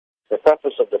The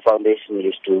purpose of the foundation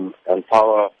is to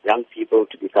empower young people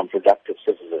to become productive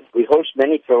citizens. We host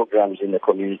many programs in the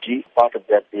community, part of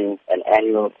that being an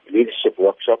annual leadership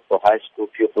workshop for high school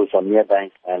pupils from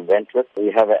Merebank and Wentworth.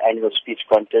 We have an annual speech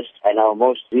contest, and our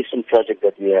most recent project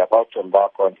that we are about to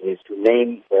embark on is to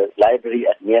name the library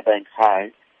at Merebank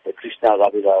High the Krishna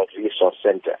Rabilal Resource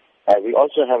Center. We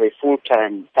also have a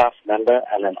full-time staff member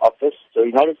and an office. So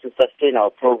in order to sustain our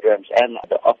programs and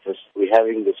the office, we're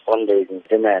having this fundraising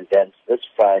dinner and dance this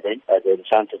Friday at the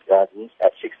Enchanted Gardens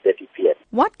at 6:30 p.m.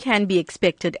 What can be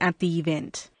expected at the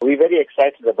event? We're very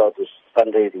excited about this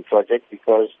fundraising project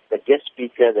because the guest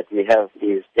speaker that we have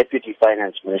is Deputy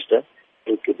Finance Minister,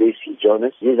 Nkubisi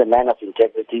Jonas. He is a man of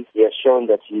integrity. He has shown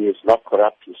that he is not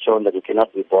corrupt. He's shown that he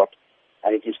cannot be bought.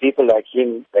 And it is people like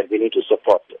him that we need to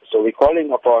support. So we're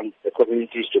calling upon the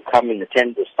communities to come and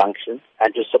attend this function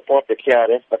and to support the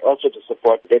KRF, but also to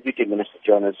support Deputy Minister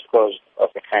Jonas because of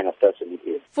the kind of person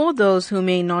he is. For those who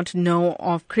may not know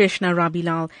of Krishna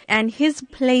Rabilal and his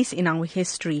place in our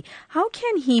history, how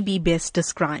can he be best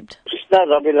described? Krishna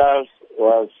Rabilal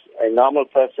was a normal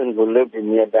person who lived in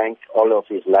Merebank all of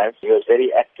his life. He was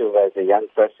very active as a young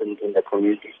person in the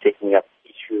communities, taking up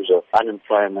issues of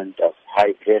unemployment, of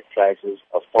high bread prices,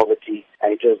 of poverty.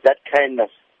 And it was that kind of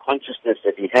consciousness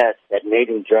that he had that made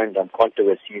him join the Umkhonto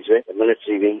weSizwe, the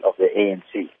military wing of the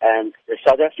ANC. And the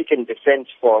South African Defence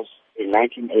Force in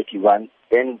 1981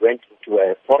 then went into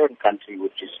a foreign country,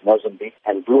 which is Mozambique,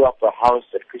 and blew up a house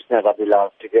that Krishna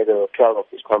Rabilal, together with 12 of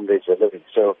his comrades, were living.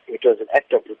 So it was an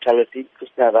act of brutality.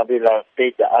 Krishna Rabilal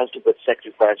paid the ultimate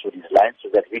sacrifice with his life so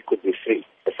that we could be free.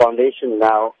 The foundation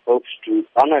now hopes to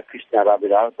honor Krishna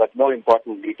Rabilal, but more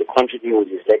importantly, to continue with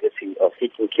his legacy of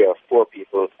taking care of poor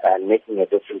people and making a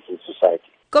difference in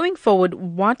society. Going forward,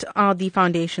 what are the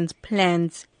foundation's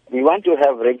plans? We want to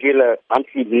have regular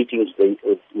monthly meetings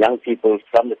with young people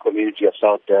from the community of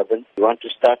South Durban. We want to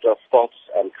start off sports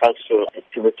and cultural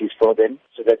activities for them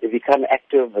so that they become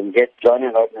active and join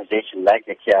an organization like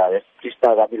the KRF.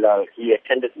 Krishna Rabilal, he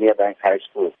attended Merebank High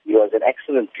School. He was an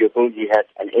excellent pupil. He had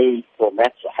an A for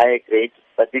maths, a higher grade.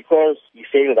 But because he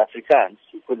failed Afrikaans,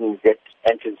 he couldn't get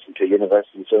entrance into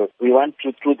university. So we want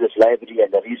to, through this library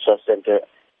and the resource center,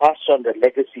 pass on the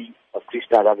legacy of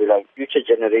Krishna Rabilal. Future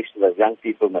generations of young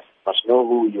people must know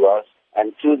who he was.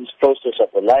 And through this process of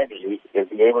the library, they'll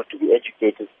be able to be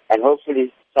educated. And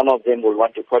hopefully some of them will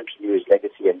want to continue his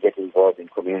legacy and get involved in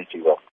community work.